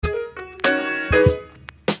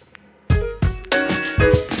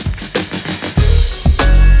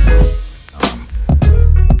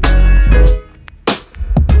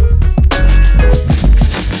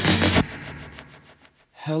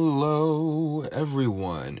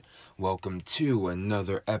everyone. Welcome to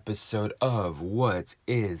another episode of What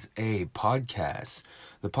is a Podcast?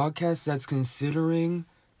 The podcast that's considering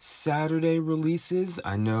Saturday releases.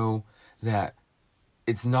 I know that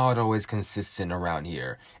it's not always consistent around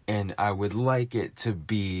here, and I would like it to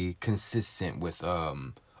be consistent with a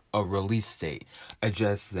release date.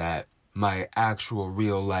 Just that my actual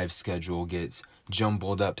real life schedule gets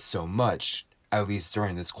jumbled up so much, at least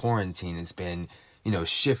during this quarantine. It's been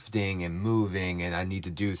shifting and moving, and I need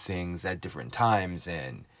to do things at different times,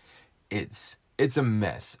 and it's a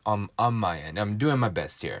mess on my end. I'm doing my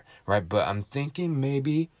best here, right? But I'm thinking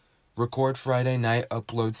maybe record Friday night,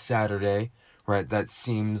 upload Saturday, right? That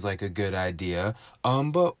seems like a good idea.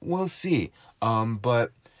 But we'll see.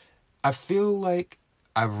 But I feel like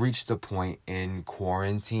I've reached the point in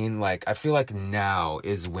quarantine, like I feel like now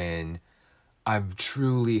is when I've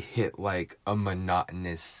truly hit like a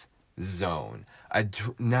monotonous zone.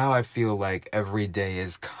 Now I feel like every day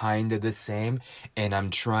is kind of the same, and I'm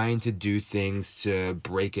trying to do things to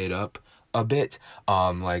break it up a bit.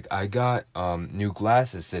 Like I got new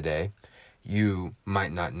glasses today. You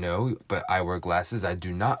might not know, but I wear glasses. I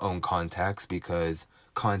do not own contacts because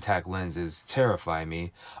contact lenses terrify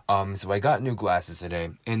me. So I got new glasses today,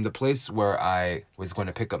 and the place where I was going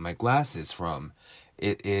to pick up my glasses from,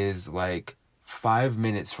 it is like 5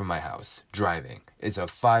 minutes from my house driving. It's a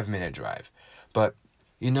 5-minute drive. But,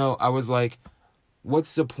 I was like,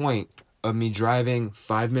 what's the point of me driving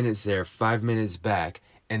 5 minutes there, 5 minutes back,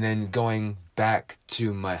 and then going back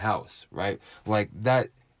to my house, right? Like that,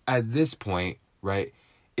 at this point, right,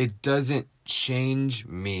 it doesn't change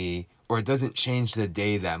me, or it doesn't change the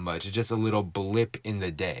day that much. It's just a little blip in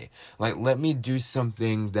the day. Like, let me do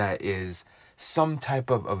something that is some type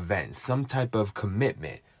of event, some type of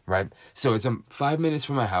commitment, right? So it's 5 minutes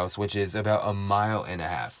from my house, which is about 1.5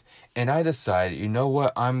 miles. And I decided, you know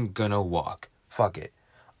what? I'm gonna walk. Fuck it.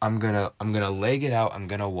 I'm gonna leg it out. I'm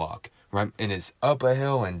gonna walk, right? And it's up a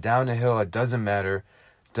hill and down a hill. It doesn't matter.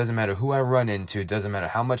 Doesn't matter who I run into. Doesn't matter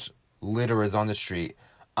how much litter is on the street.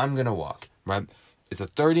 I'm gonna walk, right? It's a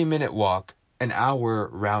 30-minute walk, an hour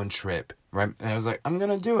round trip, right? And I was like, I'm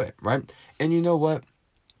gonna do it, right? And you know what?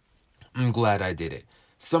 I'm glad I did it.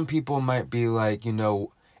 Some people might be like,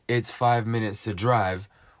 it's 5 minutes to drive.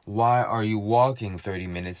 Why are you walking 30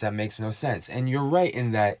 minutes? That makes no sense. And you're right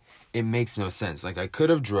in that it makes no sense. Like I could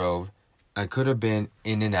have been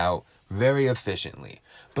in and out very efficiently.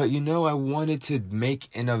 But I wanted to make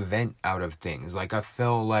an event out of things. Like I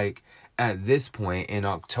felt like at this point in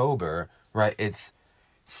October, right, I've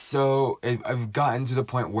gotten to the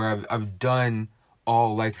point where I've done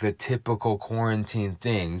all like the typical quarantine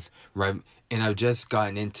things, right? And I've just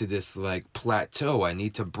gotten into this like plateau. I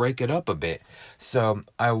need to break it up a bit. So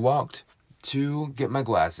I walked to get my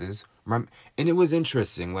glasses, right? And it was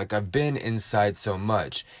interesting. Like I've been inside so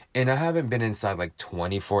much, and I haven't been inside like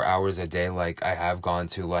 24 hours a day. Like I have gone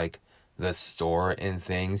to like the store and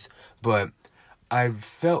things, but I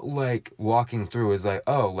felt like walking through is like,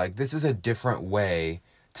 oh, like this is a different way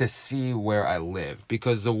to see where I live.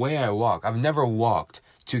 Because the way I walk, I've never walked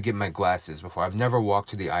to get my glasses before. I've never walked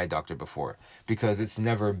to the eye doctor before because it's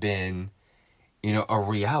never been, a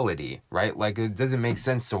reality, right? Like it doesn't make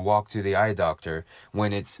sense to walk to the eye doctor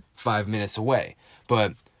when it's 5 minutes away.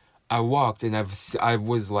 But I walked, and I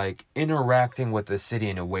was like interacting with the city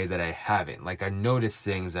in a way that I haven't. Like I noticed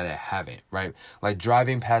things that I haven't, right? Like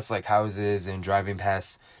driving past like houses and driving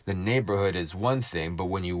past the neighborhood is one thing, but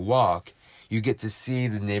when you walk, you get to see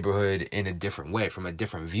the neighborhood in a different way, from a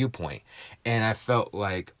different viewpoint. And I felt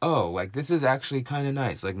like, oh, like this is actually kind of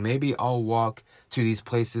nice. Like maybe I'll walk to these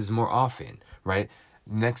places more often, right?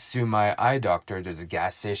 Next to my eye doctor, there's a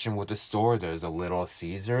gas station with a store. There's a Little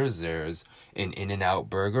Caesars. There's an In-N-Out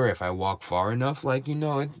Burger. If I walk far enough, like,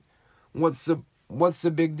 what's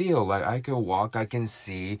the big deal? Like I can walk, I can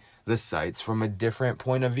see the sights from a different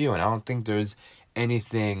point of view. And I don't think there's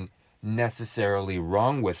anything necessarily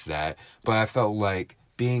wrong with that, but I felt like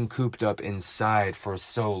being cooped up inside for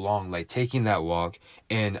so long, like taking that walk,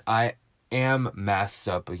 and I am masked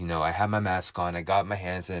up, I have my mask on, I got my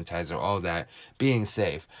hand sanitizer, all that, being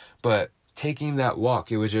safe, but taking that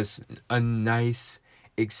walk, it was just a nice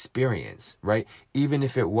experience, right? Even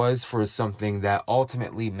if it was for something that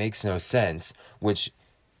ultimately makes no sense, which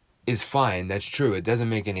is fine, that's true, it doesn't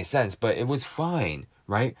make any sense, but it was fine,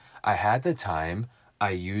 right? I had the time, I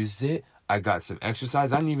used it. I got some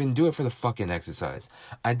exercise. I didn't even do it for the fucking exercise.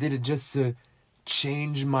 I did it just to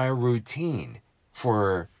change my routine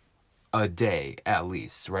for a day at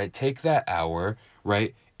least, right? Take that hour,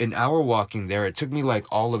 right? An hour walking there. It took me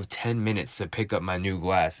like all of 10 minutes to pick up my new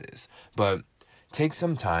glasses. But take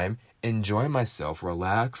some time enjoy myself,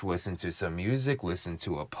 relax, listen to some music, listen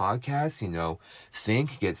to a podcast,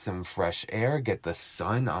 think, get some fresh air, get the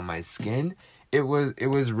sun on my skin. It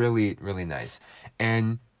was really, really nice.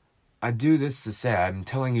 And I do this to say, I'm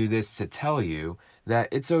telling you this to tell you that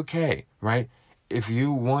it's okay, right? If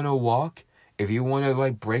you want to walk, if you want to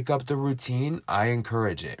like break up the routine, I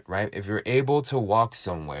encourage it, right? If you're able to walk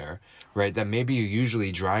somewhere, right, that maybe you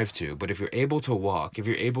usually drive to, but if you're able to walk, if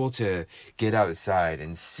you're able to get outside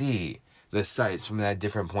and see the sights from that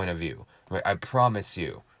different point of view, right, I promise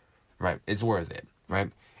you, right, it's worth it,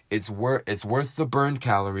 right? It's worth the burned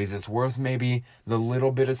calories. It's worth maybe the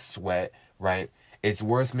little bit of sweat, right? It's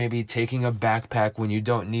worth maybe taking a backpack when you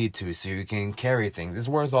don't need to so you can carry things. It's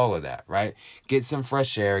worth all of that, right? Get some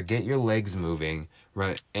fresh air, get your legs moving,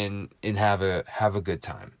 right? And have a good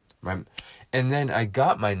time, right? And then I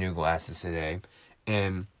got my new glasses today,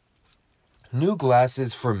 and new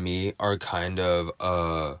glasses for me are kind of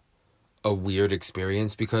a weird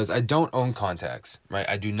experience because I don't own contacts, right?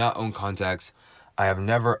 I do not own contacts. I have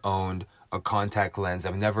never owned a contact lens.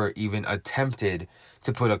 I've never even attempted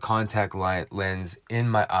to put a contact lens in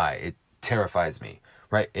my eye. It terrifies me,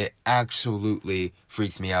 right? It absolutely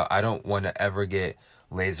freaks me out. I don't want to ever get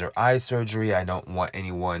laser eye surgery. I don't want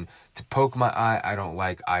anyone to poke my eye. I don't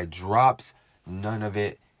like eye drops. None of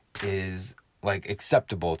it is like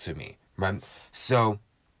acceptable to me, right? So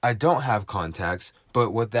I don't have contacts,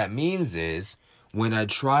 but what that means is when I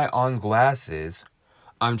try on glasses,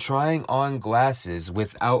 I'm trying on glasses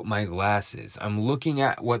without my glasses. I'm looking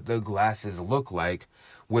at what the glasses look like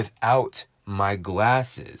without my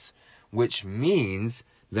glasses, which means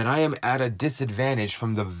that I am at a disadvantage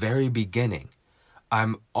from the very beginning.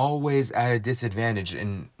 I'm always at a disadvantage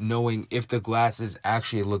in knowing if the glasses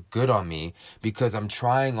actually look good on me because I'm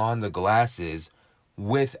trying on the glasses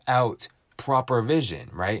without proper vision,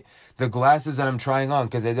 right? The glasses that I'm trying on,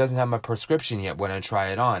 because it doesn't have my prescription yet when I try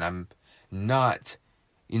it on, I'm not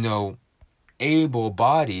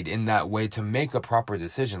able-bodied in that way to make a proper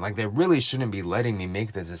decision. Like, they really shouldn't be letting me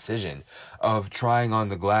make the decision of trying on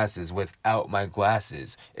the glasses without my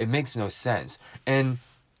glasses. It makes no sense. And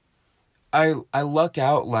I luck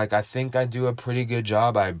out. Like, I think I do a pretty good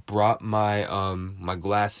job. I brought my my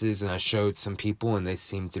glasses and I showed some people and they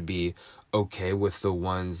seemed to be okay with the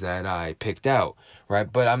ones that I picked out, right?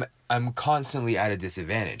 But I'm constantly at a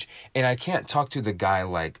disadvantage. And I can't talk to the guy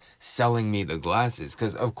like selling me the glasses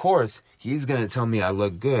because of course he's going to tell me I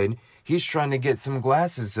look good. He's trying to get some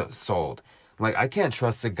glasses sold. Like, I can't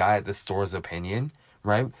trust the guy at the store's opinion,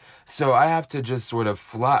 right? So I have to just sort of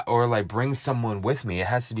fly or like bring someone with me. It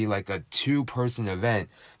has to be like a 2-person event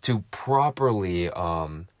to properly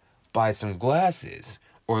buy some glasses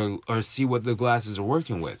or see what the glasses are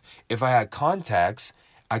working with. If I had contacts,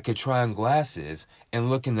 I could try on glasses and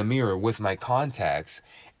look in the mirror with my contacts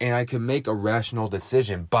and I could make a rational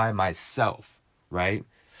decision by myself, right?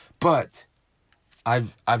 But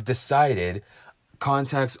I've decided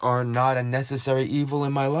contacts are not a necessary evil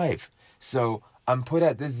in my life. So I'm put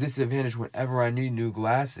at this disadvantage whenever I need new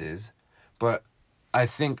glasses, but I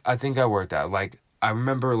think I worked out. Like, I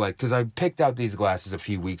remember, like, because I picked out these glasses a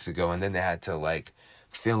few weeks ago, and then they had to, like,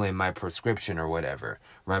 fill in my prescription or whatever,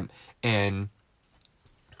 right? And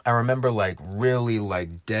I remember, like, really,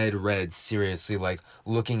 like, dead red, seriously, like,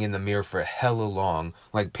 looking in the mirror for hella long,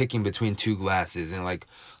 like, picking between 2 glasses and, like,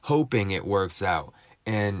 hoping it works out.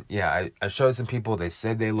 And, yeah, I showed some people, they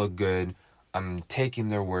said they look good. I'm taking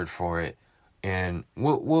their word for it. And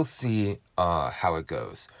we'll see how it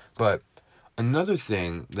goes. But another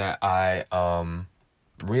thing that I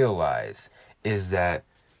realize is that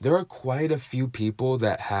there are quite a few people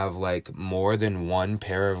that have like more than one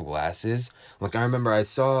pair of glasses. Like, I remember I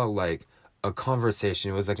saw like a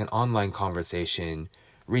conversation. It was like an online conversation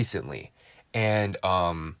recently. And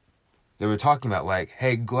they were talking about like,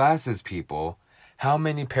 hey, glasses people, how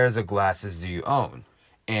many pairs of glasses do you own?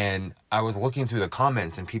 And I was looking through the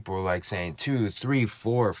comments and people were like saying 2, 3,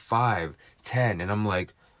 4, 5, 10. And I'm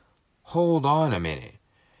like, hold on a minute.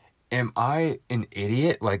 Am I an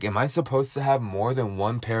idiot? Like, am I supposed to have more than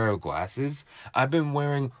one pair of glasses? I've been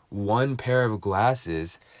wearing one pair of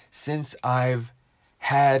glasses since I've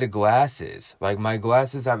had glasses. Like, my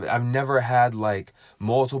glasses, I've never had like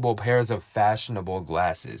multiple pairs of fashionable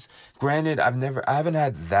glasses. Granted, I haven't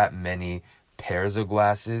had that many pairs of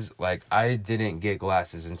glasses. Like, I didn't get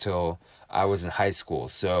glasses until I was in high school,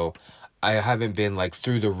 so I haven't been like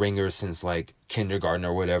through the ringer since like kindergarten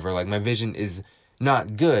or whatever. Like, my vision is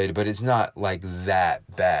not good, but it's not like that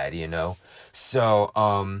bad, so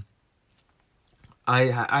I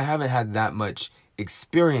haven't had that much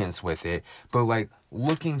experience with it, but like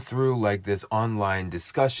looking through like this online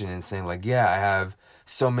discussion and saying like, yeah, I have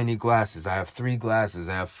so many glasses. I have 3 glasses.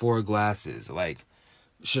 I have 4 glasses. Like,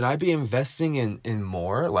 should I be investing in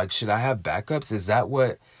more? Like, should I have backups? Is that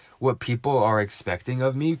what people are expecting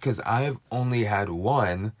of me? Because I've only had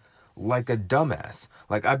one, like a dumbass.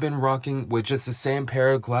 Like, I've been rocking with just the same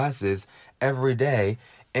pair of glasses every day,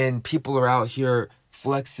 and people are out here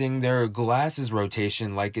flexing their glasses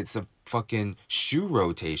rotation like it's a fucking shoe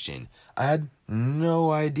rotation. I had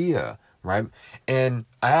no idea, right? And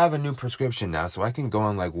I have a new prescription now, so I can go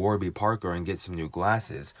on like Warby Parker and get some new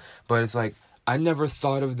glasses. But it's like, I never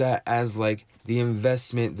thought of that as like the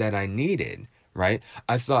investment that I needed, right?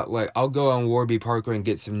 I thought like, I'll go on Warby Parker and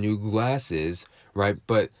get some new glasses, right?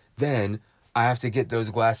 But then I have to get those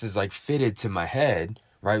glasses like fitted to my head,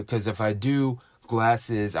 right? Because if I do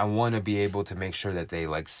glasses, I want to be able to make sure that they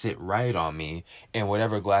like sit right on me, and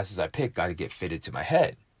whatever glasses I pick got to get fitted to my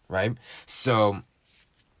head, right? So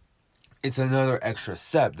it's another extra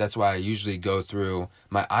step. That's why I usually go through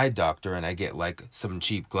my eye doctor and I get like some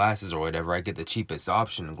cheap glasses or whatever. I get the cheapest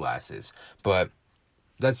option of glasses, but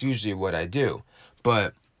that's usually what I do.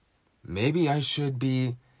 But maybe I should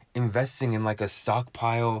be investing in like a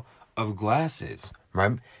stockpile of glasses,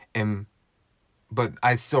 right? But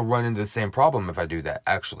I still run into the same problem if I do that,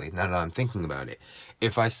 actually, now that I'm thinking about it.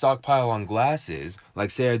 If I stockpile on glasses,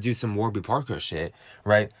 like say I do some Warby Parker shit,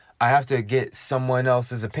 right? I have to get someone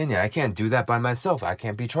else's opinion. I can't do that by myself. I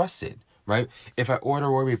can't be trusted, right? If I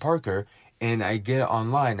order Warby Parker and I get it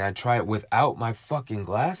online and I try it without my fucking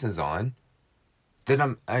glasses on,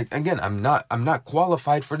 then I'm not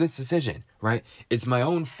qualified for this decision, right? It's my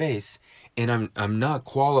own face, and I'm not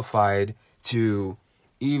qualified to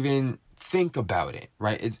even think about it,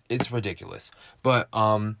 right? It's ridiculous. But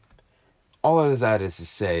all of that is to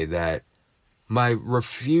say that my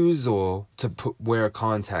refusal to wear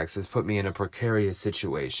contacts has put me in a precarious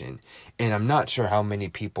situation, and I'm not sure how many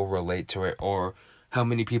people relate to it or how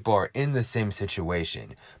many people are in the same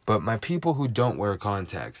situation. But my people who don't wear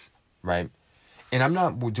contacts, right? And I'm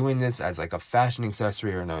not doing this as like a fashion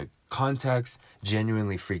accessory or no, contacts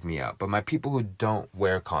genuinely freak me out. But my people who don't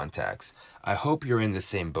wear contacts, I hope you're in the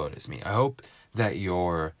same boat as me. I hope that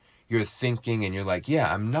you're thinking and you're like,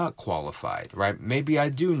 yeah, I'm not qualified, right? Maybe I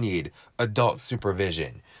do need adult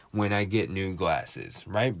supervision when I get new glasses,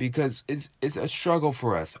 right? Because it's a struggle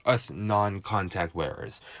for us non-contact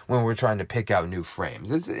wearers when we're trying to pick out new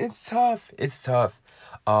frames. It's tough. It's tough.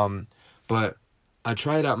 But I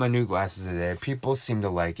tried out my new glasses today. People seem to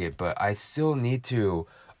like it, but I still need to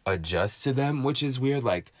adjust to them, which is weird.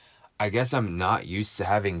 Like, I guess I'm not used to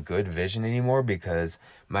having good vision anymore because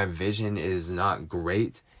my vision is not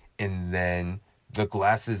great. And then the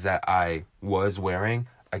glasses that I was wearing,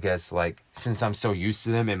 I guess, like, since I'm so used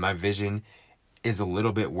to them and my vision is a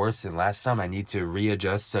little bit worse than last time, I need to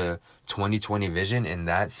readjust to 20/20 vision, and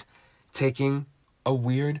that's taking a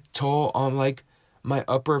weird toll on, like, my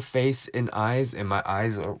upper face and eyes, and my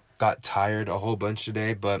eyes got tired a whole bunch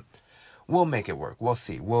today, but we'll make it work. We'll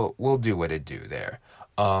see. We'll do what it do there.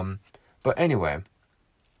 But anyway,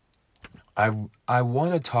 I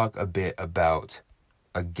want to talk a bit about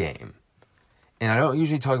a game. And I don't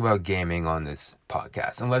usually talk about gaming on this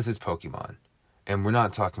podcast unless it's Pokemon. And we're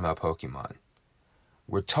not talking about Pokemon.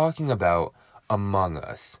 We're talking about Among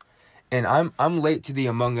Us. And I'm late to the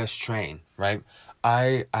Among Us train, right?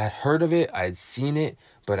 I heard of it, I had seen it,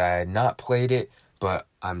 but I had not played it. But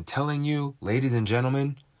I'm telling you, ladies and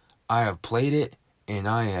gentlemen, I have played it and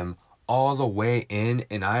I am all the way in,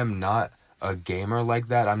 and I am not a gamer like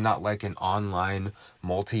that. I'm not like an online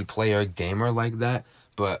multiplayer gamer like that,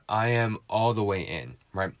 but I am all the way in,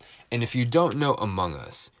 right? And if you don't know Among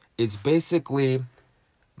Us, it's basically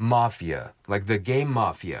Mafia, like the game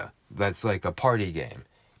Mafia. That's like a party game.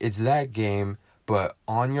 It's that game, but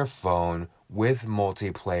on your phone with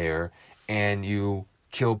multiplayer, and you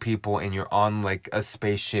kill people and you're on like a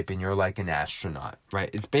spaceship and you're like an astronaut, right?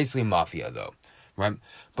 It's basically Mafia though, right?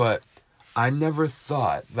 But I never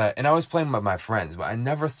thought that, and I was playing with my friends, but I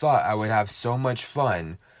never thought I would have so much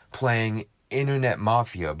fun playing Internet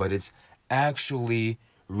Mafia, but it's actually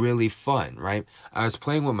really fun, right? I was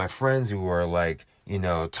playing with my friends who were like, you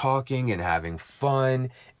know, talking and having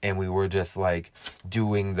fun, and we were just like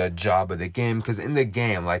doing the job of the game, because in the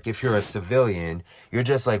game, like if you're a civilian, you're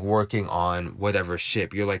just like working on whatever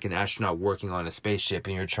ship. You're like an astronaut working on a spaceship,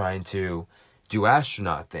 and you're trying to do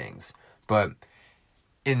astronaut things. But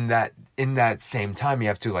in that same time, you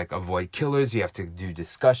have to like avoid killers, you have to do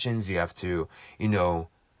discussions, you have to, you know,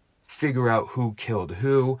 figure out who killed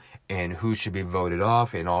who and who should be voted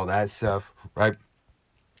off and all that stuff, right?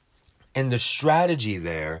 And the strategy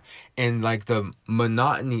there and like the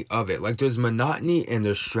monotony of it, like there's monotony and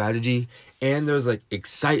there's strategy and there's like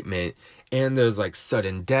excitement And there's like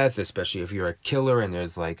sudden death, especially if you're a killer, and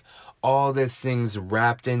there's like all these things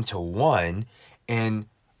wrapped into one. And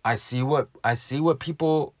I see what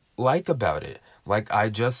people like about it. Like, I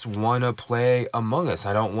just want to play Among Us.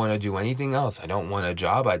 I don't want to do anything else. I don't want a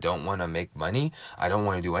job. I don't want to make money. I don't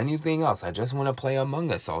want to do anything else. I just want to play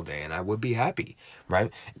Among Us all day, and I would be happy,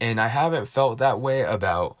 right? And I haven't felt that way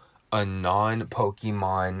about a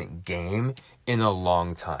non-Pokemon game in a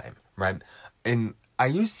long time, right? And I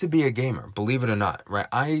used to be a gamer, believe it or not, right?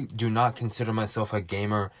 I do not consider myself a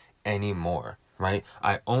gamer anymore, right?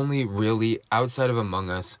 I only really, outside of Among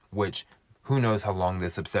Us, which who knows how long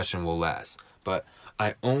this obsession will last, but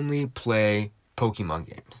I only play Pokemon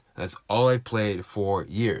games. That's all I've played for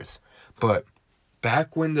years. But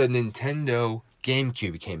back when the Nintendo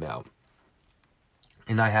GameCube came out,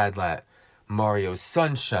 and I had like Mario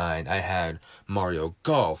Sunshine, I had Mario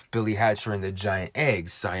Golf, Billy Hatcher and the Giant Egg,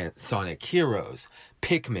 Sonic Heroes,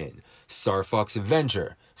 Pikmin, Star Fox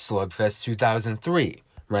Adventure, Slugfest 2003,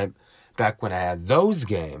 right? Back when I had those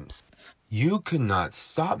games, you could not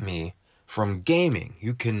stop me from gaming.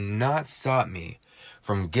 You cannot stop me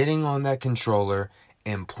from getting on that controller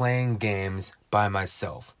and playing games by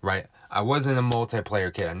myself, right? I wasn't a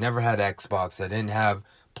multiplayer kid. I never had Xbox. I didn't have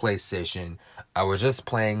PlayStation. I was just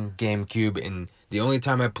playing GameCube, and the only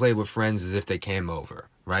time I played with friends is if they came over,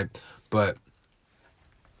 right? But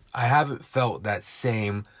I haven't felt that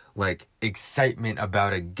same, like, excitement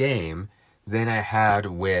about a game than I had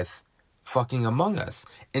with fucking Among Us.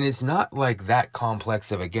 And it's not like that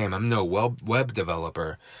complex of a game. I'm no web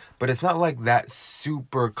developer, but it's not like that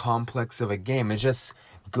super complex of a game. It's just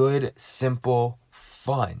good, simple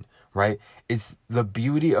fun, right? It's the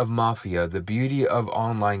beauty of Mafia, the beauty of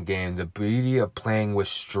online game, the beauty of playing with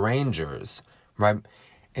strangers, right?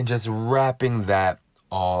 And just wrapping that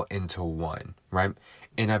all into one, right?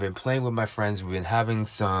 And I've been playing with my friends. We've been having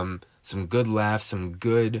some good laughs, some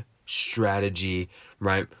good strategy,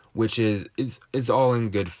 right? Which is all in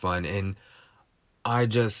good fun. And I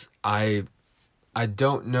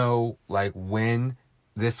don't know, like, when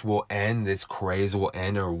this will end, this craze will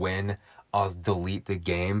end, or when I'll delete the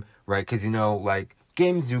game, right? Because, like,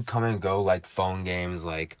 games do come and go, like phone games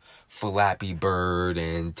like Flappy Bird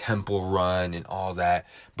and Temple Run and all that.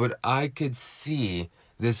 But I could see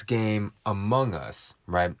this game Among Us,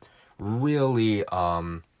 right, really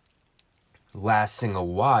lasting a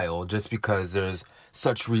while, just because there's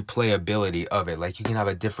such replayability of it. Like, you can have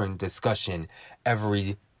a different discussion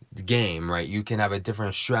every game, right? You can have a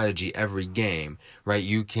different strategy every game, right?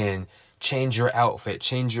 You can change your outfit,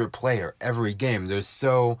 change your player every game. There's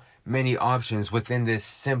so many options within this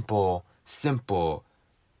simple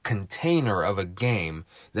container of a game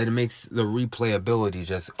that it makes the replayability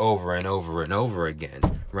just over and over and over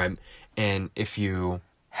again, right? And if you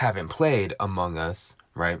haven't played Among Us,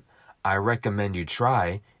 right, I recommend you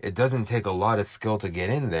try. It doesn't take a lot of skill to get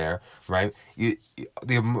in there, right?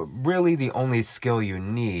 The only skill you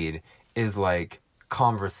need is like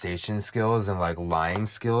conversation skills and like lying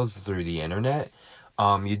skills through the internet.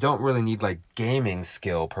 You don't really need like gaming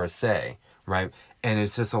skill per se, right? And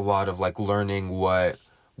it's just a lot of like learning what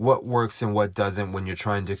works and what doesn't when you're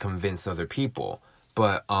trying to convince other people.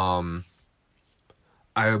 But I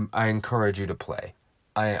encourage you to play.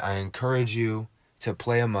 I encourage you to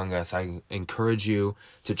play Among Us. I encourage you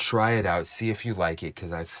to try it out, see if you like it,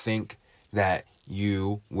 because I think that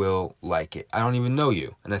you will like it. I don't even know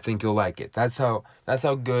you, and I think you'll like it. That's how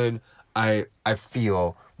good I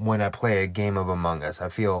feel when I play a game of Among Us. I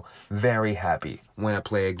feel very happy when I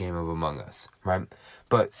play a game of Among Us, right?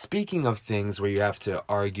 But speaking of things where you have to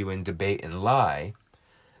argue and debate and lie,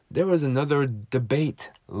 there was another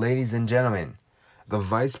debate, ladies and gentlemen, the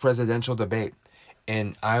vice presidential debate.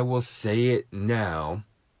 And I will say it now,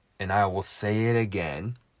 and I will say it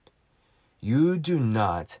again. You do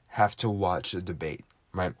not have to watch the debate,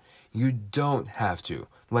 right? You don't have to.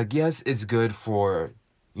 Like, yes, it's good for,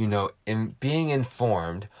 in being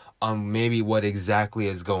informed on maybe what exactly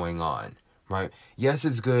is going on, right? Yes,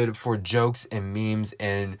 it's good for jokes and memes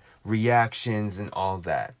and reactions and all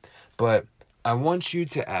that. But I want you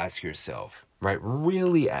to ask yourself, right?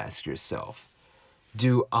 Really ask yourself,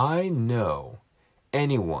 do I know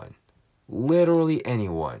anyone, literally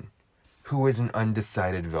anyone, who is an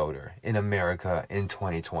undecided voter in America in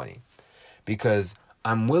 2020? Because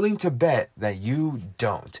I'm willing to bet that you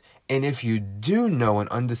don't. And if you do know an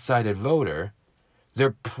undecided voter,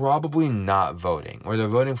 they're probably not voting, or they're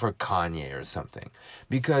voting for Kanye or something.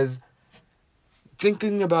 Because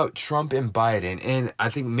thinking about Trump and Biden, and I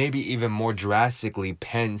think maybe even more drastically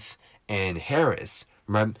Pence and Harris,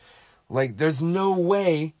 right? Like, there's no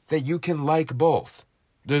way that you can like both.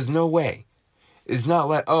 There's no way. It's not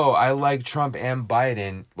like, oh, I like Trump and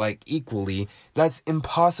Biden, like, equally. That's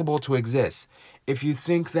impossible to exist. If you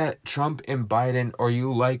think that Trump and Biden, or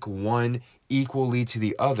you like one equally to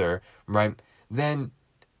the other, right, then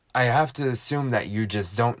I have to assume that you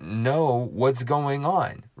just don't know what's going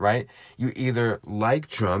on, right? You either like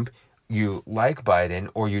Trump, you like Biden,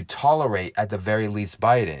 or you tolerate, at the very least,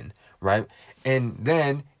 Biden, right? And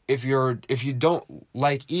then if you don't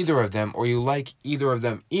like either of them, or you like either of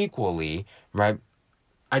them equally, right?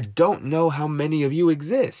 I don't know how many of you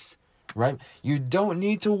exist, right? You don't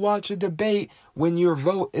need to watch a debate when your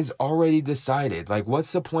vote is already decided. Like,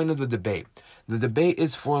 what's the point of the debate? The debate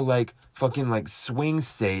is for, like, fucking, like, swing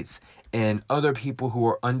states and other people who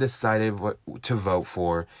are undecided what to vote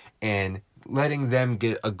for, and letting them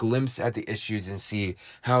get a glimpse at the issues and see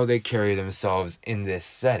how they carry themselves in this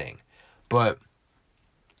setting. But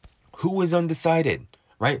who is undecided,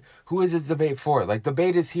 right? Who is this debate for? Like,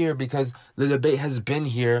 debate is here because the debate has been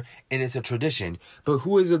here and it's a tradition. But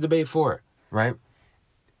who is the debate for, right?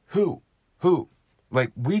 Who?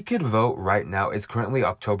 Like, we could vote right now. It's currently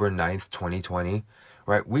October 9th, 2020,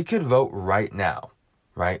 right? We could vote right now,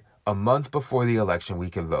 right? A month before the election, we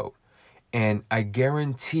could vote. And I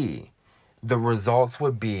guarantee the results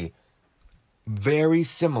would be very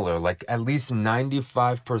similar, like at least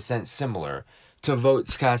 95% similar to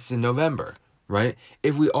votes cast in November, right?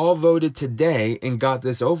 If we all voted today and got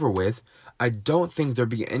this over with, I don't think there'd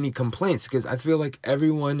be any complaints, because I feel like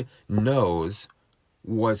everyone knows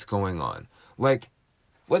what's going on. Like,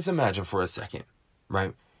 let's imagine for a second,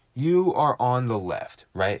 right? You are on the left,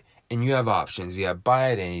 right? And you have options. You have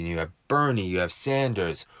Biden, you have Bernie, you have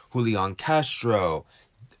Sanders, Julian Castro,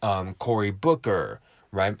 Cory Booker,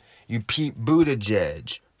 right? You Pete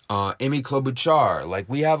Buttigieg, Amy Klobuchar. Like,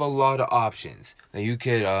 we have a lot of options that you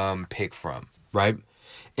could pick from, right?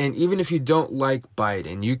 And even if you don't like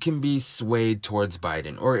Biden, you can be swayed towards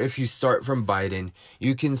Biden. Or if you start from Biden,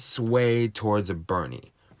 you can sway towards a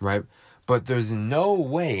Bernie, right? But there's no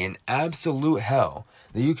way in absolute hell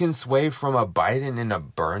that you can sway from a Biden and a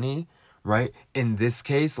Bernie, right? In this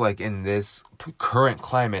case, like in this current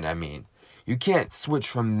climate, I mean, you can't switch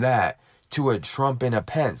from that to a Trump and a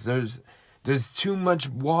Pence. There's too much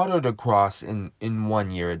water to cross in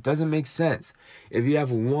 1 year. It doesn't make sense. If you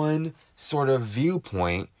have one sort of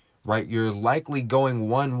viewpoint, right, you're likely going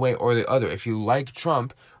one way or the other. If you like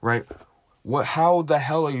Trump, right, how the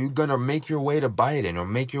hell are you gonna make your way to Biden or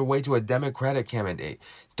make your way to a Democratic candidate?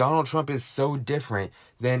 Donald Trump is so different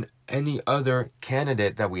than any other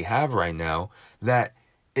candidate that we have right now that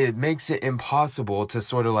it makes it impossible to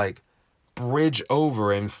sort of like bridge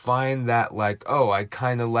over and find that, like, oh, I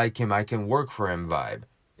kind of like him, I can work for him vibe.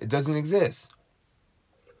 It doesn't exist.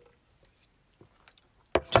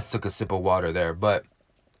 Just took a sip of water there. But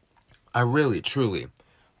I really, truly,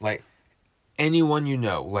 like, anyone you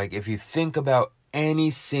know, like, if you think about any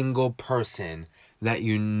single person that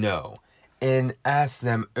you know and ask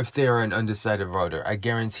them if they are an undecided voter, I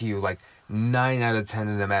guarantee you, like, 9 out of 10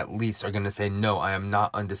 of them at least are going to say, no, I am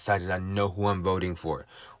not undecided. I know who I'm voting for.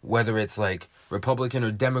 Whether it's like Republican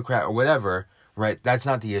or Democrat or whatever, right? That's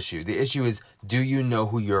not the issue. The issue is, do you know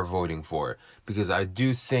who you're voting for? Because I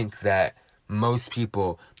do think that most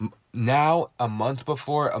people now, a month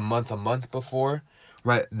before,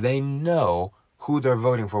 right, they know who they're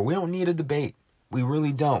voting for. We don't need a debate. We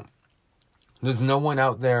really don't. There's no one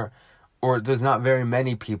out there, or there's not very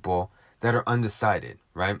many people that are undecided,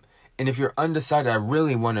 right? And if you're undecided, I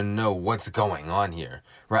really want to know what's going on here,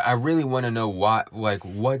 right? I really want to know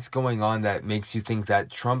what's going on that makes you think that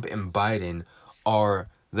Trump and Biden are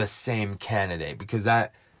the same candidate, because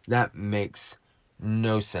that makes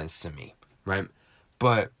no sense to me, right?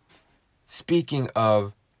 But speaking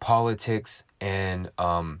of politics and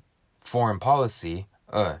foreign policy,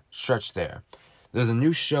 stretch there. There's a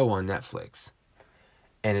new show on Netflix,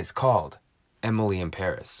 and it's called Emily in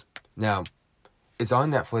Paris. Now, it's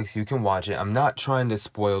on Netflix. You can watch it. I'm not trying to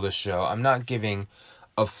spoil the show. I'm not giving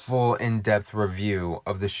a full in-depth review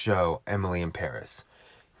of the show Emily in Paris.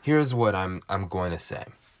 Here's what I'm going to say.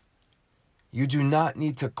 You do not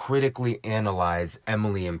need to critically analyze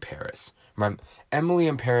Emily in Paris. Right? Emily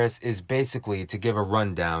in Paris is basically, to give a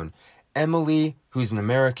rundown, Emily, who's an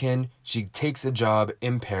American, she takes a job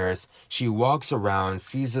in Paris. She walks around,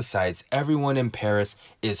 sees the sights. Everyone in Paris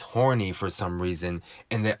is horny for some reason,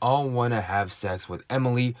 and they all want to have sex with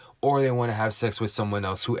Emily, or they want to have sex with someone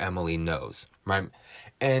else who Emily knows, right?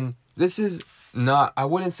 And this is not, I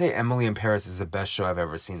wouldn't say Emily in Paris is the best show I've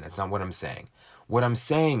ever seen. That's not what I'm saying. What I'm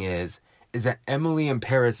saying is that Emily in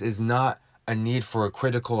Paris is not a need for a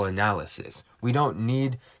critical analysis. We don't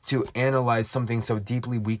need to analyze something so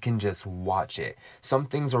deeply we can just watch it. Some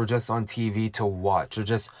things are just on TV to watch, or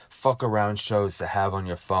just fuck around shows to have on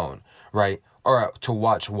your phone, right? Or to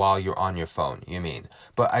watch while you're on your phone, you mean.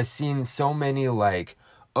 But I've seen so many like,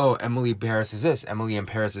 oh, Emily in Paris is this, Emily in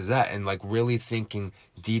Paris is that, and like really thinking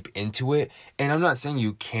deep into it. And I'm not saying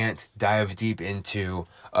you can't dive deep into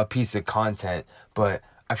a piece of content, but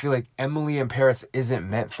I feel like Emily in Paris isn't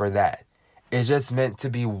meant for that. It's just meant to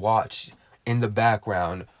be watched in the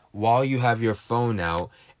background while you have your phone out,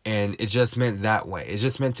 and it's just meant that way. It's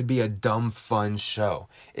just meant to be a dumb, fun show.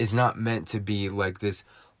 It's not meant to be like this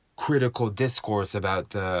critical discourse about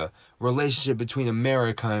the relationship between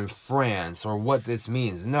America and France or what this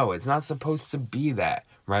means. No, it's not supposed to be that,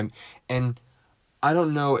 right? And I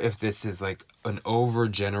don't know if this is like an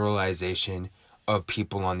overgeneralization of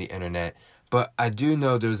people on the internet, but I do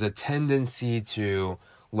know there's a tendency to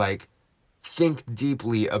like think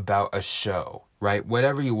deeply about a show, right?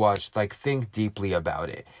 Whatever you watch, like think deeply about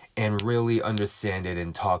it and really understand it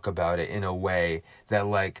and talk about it in a way that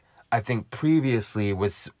like I think previously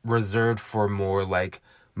was reserved for more like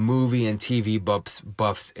movie and TV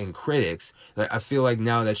buffs and critics. Like I feel like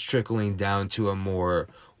now that's trickling down to a more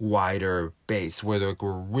wider base where like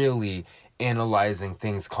we're really analyzing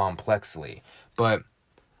things complexly. But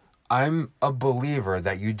I'm a believer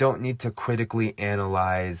that you don't need to critically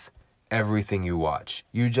analyze everything you watch.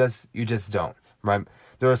 You just don't, right?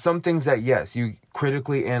 There are some things that yes, you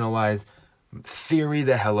critically analyze, theory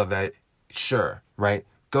the hell of it, sure, right?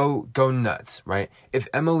 Go nuts, right? If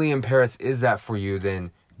Emily in Paris is that for you,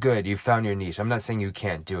 then good, you found your niche. I'm not saying you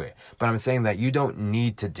can't do it, but I'm saying that you don't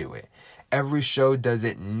need to do it. Every show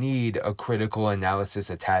doesn't need a critical analysis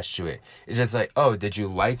attached to it. It's just like, oh, did you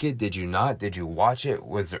like it? Did you not? Did you watch it?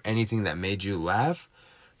 Was there anything that made you laugh?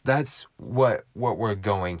 That's what we're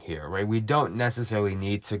going here, right? We don't necessarily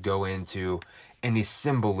need to go into any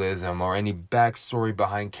symbolism or any backstory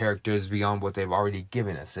behind characters beyond what they've already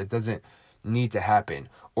given us. It doesn't need to happen.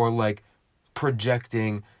 Or like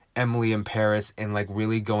projecting Emily in Paris and like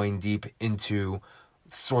really going deep into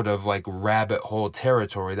sort of like rabbit hole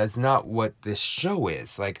territory. That's not what this show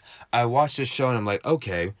is. Like I watched this show and I'm like,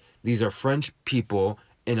 okay, these are French people,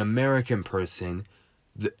 an American person,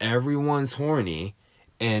 everyone's horny,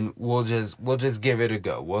 and we'll just give it a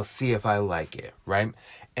go. We'll see if I like it, right?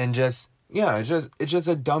 And just yeah, it's just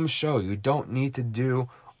a dumb show. You don't need to do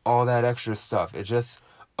all that extra stuff. It's just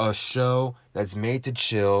a show that's made to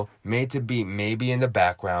chill, made to be maybe in the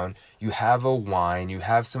background. You have a wine, you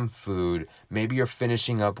have some food, maybe you're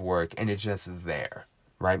finishing up work, and it's just there,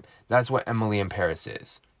 right? That's what Emily in Paris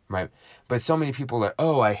is, right? But so many people are,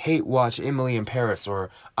 oh, I hate watch Emily in Paris, or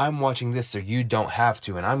I'm watching this so you don't have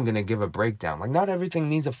to, and I'm gonna give a breakdown. Like, not everything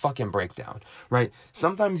needs a fucking breakdown, right?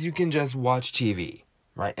 Sometimes you can just watch TV,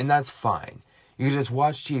 right? And that's fine. You can just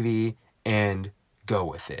watch TV and go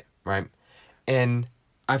with it, right? And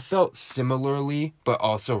I felt similarly, but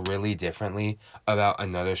also really differently about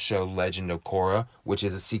another show, Legend of Korra, which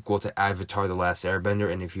is a sequel to Avatar: The Last Airbender,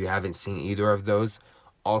 and if you haven't seen either of those,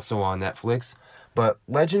 also on Netflix. But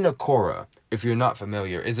Legend of Korra, if you're not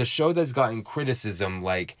familiar, is a show that's gotten criticism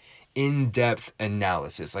like in-depth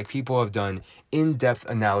analysis. Like people have done in-depth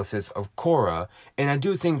analysis of Korra, and I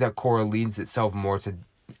do think that Korra leads itself more to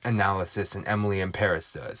analysis than Emily in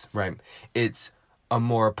Paris does, right? It's a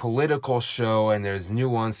more political show and there's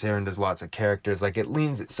nuance there and there's lots of characters. Like it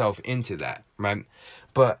leans itself into that, right?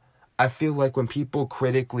 But I feel like when people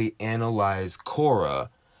critically analyze Korra,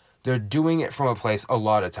 they're doing it from a place a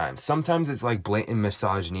lot of times. Sometimes it's like blatant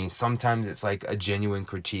misogyny. Sometimes it's like a genuine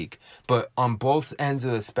critique. But on both ends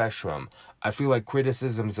of the spectrum, I feel like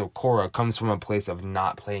criticisms of Korra comes from a place of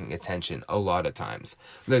not paying attention a lot of times.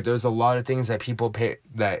 Like there's a lot of things that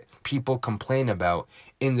people complain about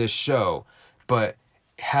in this show, but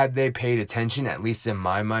had they paid attention, at least in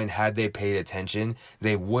my mind, had they paid attention,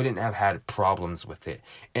 they wouldn't have had problems with it.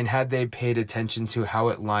 And had they paid attention to how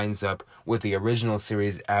it lines up with the original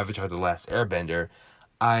series Avatar: The Last Airbender,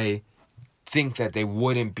 I think that they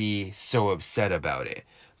wouldn't be so upset about it.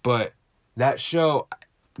 But that show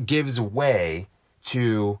gives way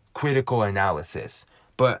to critical analysis.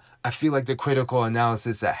 But I feel like the critical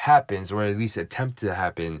analysis that happens, or at least attempt to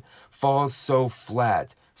happen, falls so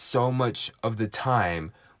flat so much of the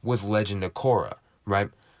time with Legend of Korra, right?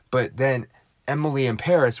 But then Emily in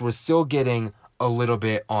Paris, we're still getting a little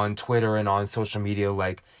bit on Twitter and on social media,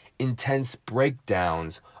 like intense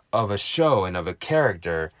breakdowns of a show and of a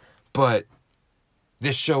character, but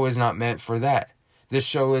this show is not meant for that. This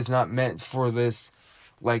show is not meant for this,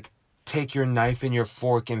 like, take your knife and your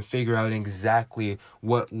fork and figure out exactly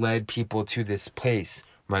what led people to this place,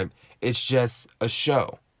 right? It's just a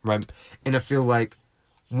show, right? And I feel like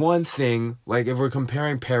one thing, like if we're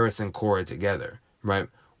comparing Paris and Korra together, right?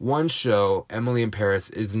 One show, Emily in Paris,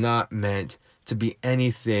 is not meant to be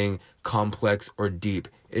anything complex or deep.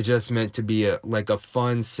 It's just meant to be like a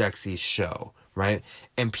fun, sexy show, right?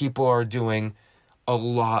 And people are doing a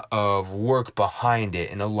lot of work behind it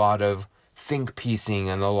and a lot of think piecing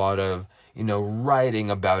and a lot of, writing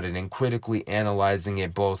about it and critically analyzing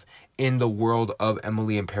it both in the world of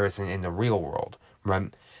Emily in Paris and in the real world,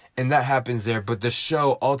 right? And that happens there, but the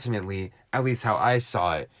show ultimately, at least how I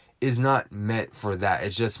saw it, is not meant for that.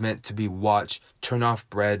 It's just meant to be watched, turn off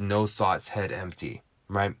bread, no thoughts, head empty,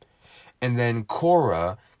 right? And then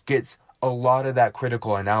Korra gets a lot of that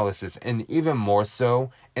critical analysis, and even more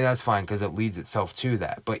so, and that's fine because it leads itself to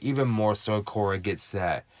that, but even more so, Korra gets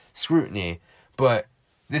that scrutiny. But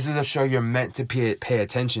this is a show you're meant to pay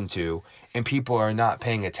attention to, and people are not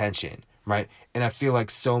paying attention, right? And I feel like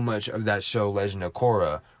so much of that show, Legend of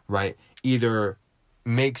Korra, right, either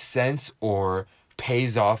makes sense or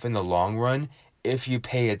pays off in the long run if you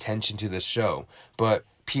pay attention to the show. But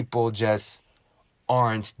people just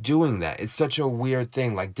aren't doing that. It's such a weird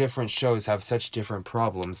thing. Like, different shows have such different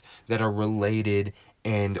problems that are related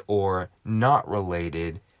and or not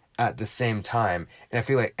related at the same time. And I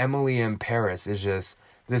feel like Emily in Paris is just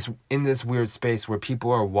this weird space where people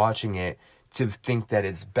are watching it to think that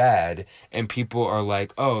it's bad, and people are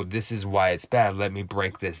like, oh, this is why it's bad, let me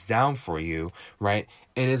break this down for you, right?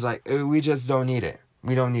 And it's like, we just don't need it.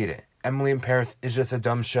 We don't need it. Emily in Paris is just a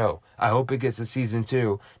dumb show. I hope it gets a season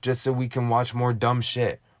 2 just so we can watch more dumb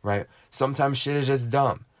shit, right? Sometimes shit is just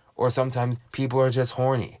dumb, or sometimes people are just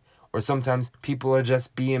horny, or sometimes people are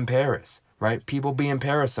just being Paris, right? People be in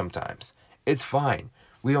Paris sometimes. It's fine.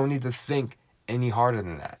 We don't need to think any harder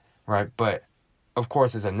than that, right? But of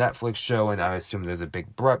course, it's a Netflix show, and I assume there's a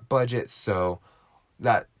big budget, so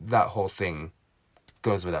that whole thing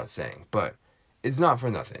goes without saying. But it's not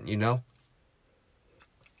for nothing,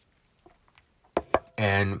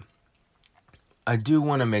 And I do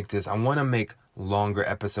want to make longer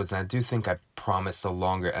episodes, and I do think I promised a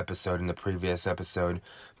longer episode in the previous episode,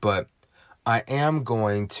 but I am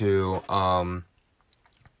going to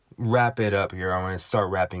wrap it up here. I want to start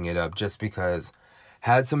wrapping it up just because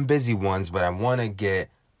had some busy ones, but I want to get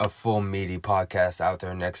a full meaty podcast out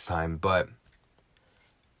there next time. But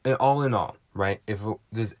all in all, right, if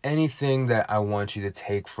there's anything that I want you to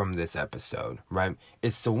take from this episode, right,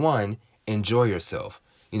 it's to, 1, enjoy yourself.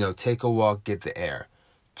 Take a walk, get the air.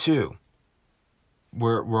 2,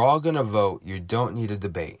 we're all going to vote. You don't need a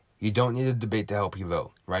debate. You don't need a debate to help you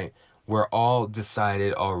vote, right? We're all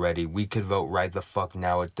decided already. We could vote right the fuck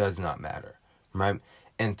now. It does not matter, right?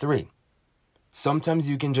 And 3, sometimes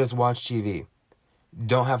you can just watch TV.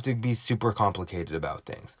 Don't have to be super complicated about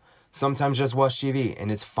things. Sometimes just watch TV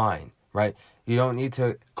and it's fine, right? You don't need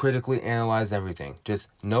to critically analyze everything. Just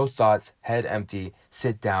no thoughts, head empty,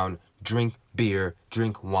 sit down, drink beer,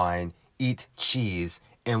 drink wine, eat cheese,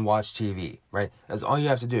 and watch TV, right? That's all you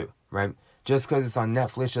have to do, right? Just because it's on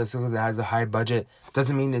Netflix, just because it has a high budget,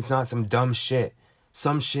 doesn't mean it's not some dumb shit.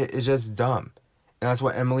 Some shit is just dumb. And that's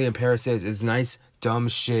what Emily in Paris is. It's nice, dumb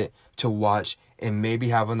shit to watch and maybe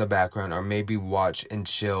have on the background, or maybe watch and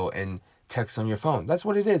chill and text on your phone. That's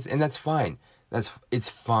what it is, and that's fine. It's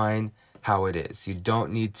fine how it is. You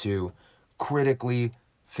don't need to critically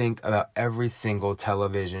think about every single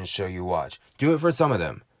television show you watch. Do it for some of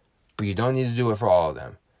them, but you don't need to do it for all of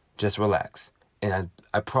them. Just relax, and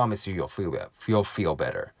I promise you, you'll feel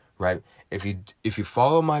better, right? If you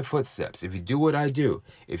follow my footsteps, if you do what I do,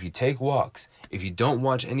 if you take walks, if you don't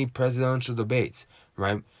watch any presidential debates,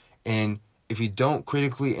 right? And if you don't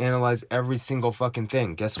critically analyze every single fucking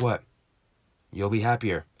thing, guess what? You'll be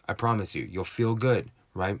happier. I promise you. You'll feel good,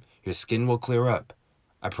 right? Your skin will clear up.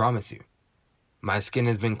 I promise you. My skin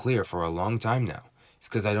has been clear for a long time now. It's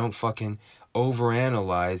because I don't fucking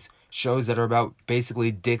overanalyze shows that are about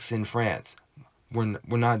basically dicks in France. We're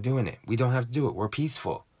not doing it. We don't have to do it. We're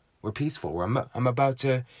peaceful. I'm about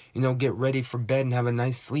to, get ready for bed and have a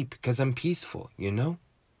nice sleep because I'm peaceful,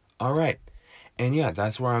 All right. And yeah,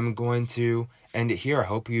 that's where I'm going to end it here. I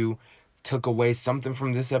hope you took away something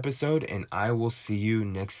from this episode, and I will see you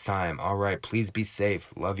next time. All right. Please be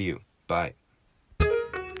safe. Love you. Bye.